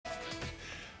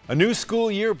A new school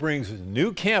year brings a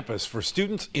new campus for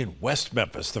students in West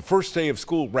Memphis. The first day of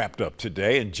school wrapped up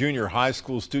today, and junior high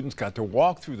school students got to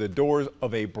walk through the doors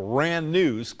of a brand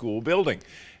new school building.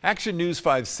 Action News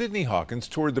 5's Sydney Hawkins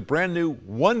toured the brand new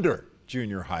Wonder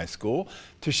Junior High School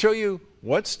to show you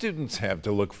what students have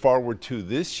to look forward to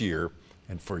this year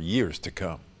and for years to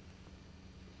come.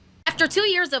 After 2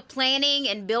 years of planning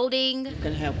and building, you're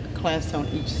going to have a class on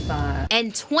each side,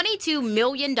 and $22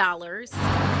 million,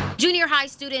 junior high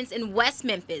students in West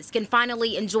Memphis can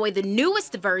finally enjoy the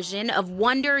newest version of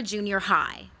Wonder Junior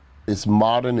High. It's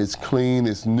modern, it's clean,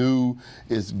 it's new,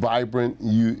 it's vibrant.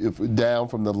 Down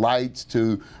from the lights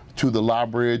to the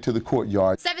library to the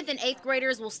courtyard. 7th and 8th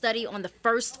graders will study on the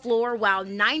first floor, while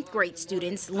 9th grade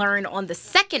students learn on the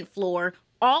second floor.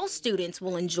 All students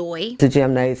will enjoy the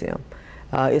gymnasium.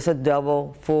 It's a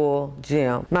double full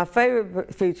gym. My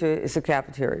favorite feature is the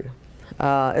cafeteria.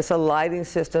 It's a lighting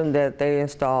system that they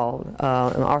installed.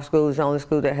 And our school is the only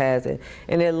school that has it.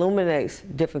 And it illuminates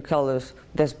different colors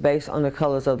that's based on the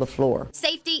colors of the floor.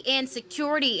 Safety and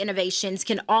security innovations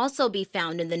can also be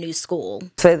found in the new school.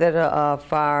 Say that a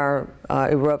fire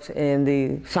erupts in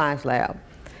the science lab,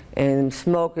 and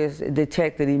smoke is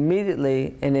detected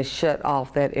immediately and is shut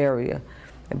off that area.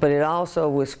 But it also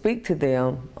will speak to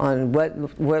them on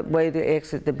what way to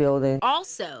exit the building.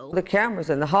 Also, the cameras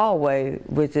in the hallway,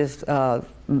 which is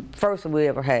first we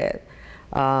ever had.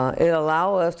 It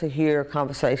allows us to hear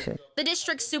conversation. The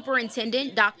district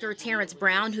superintendent, Dr. Terrance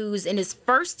Brown, who's in his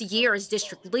first year as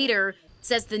district leader,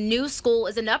 says the new school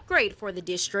is an upgrade for the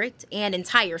district and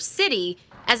entire city,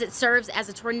 as it serves as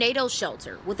a tornado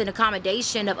shelter with an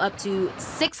accommodation of up to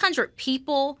 600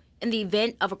 people in the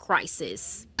event of a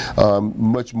crisis.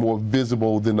 Much more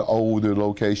visible than the older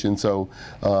location, so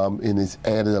and it's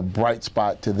added a bright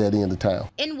spot to that end of town.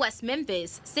 In West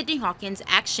Memphis, Sydney Hawkins,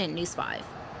 Action News 5.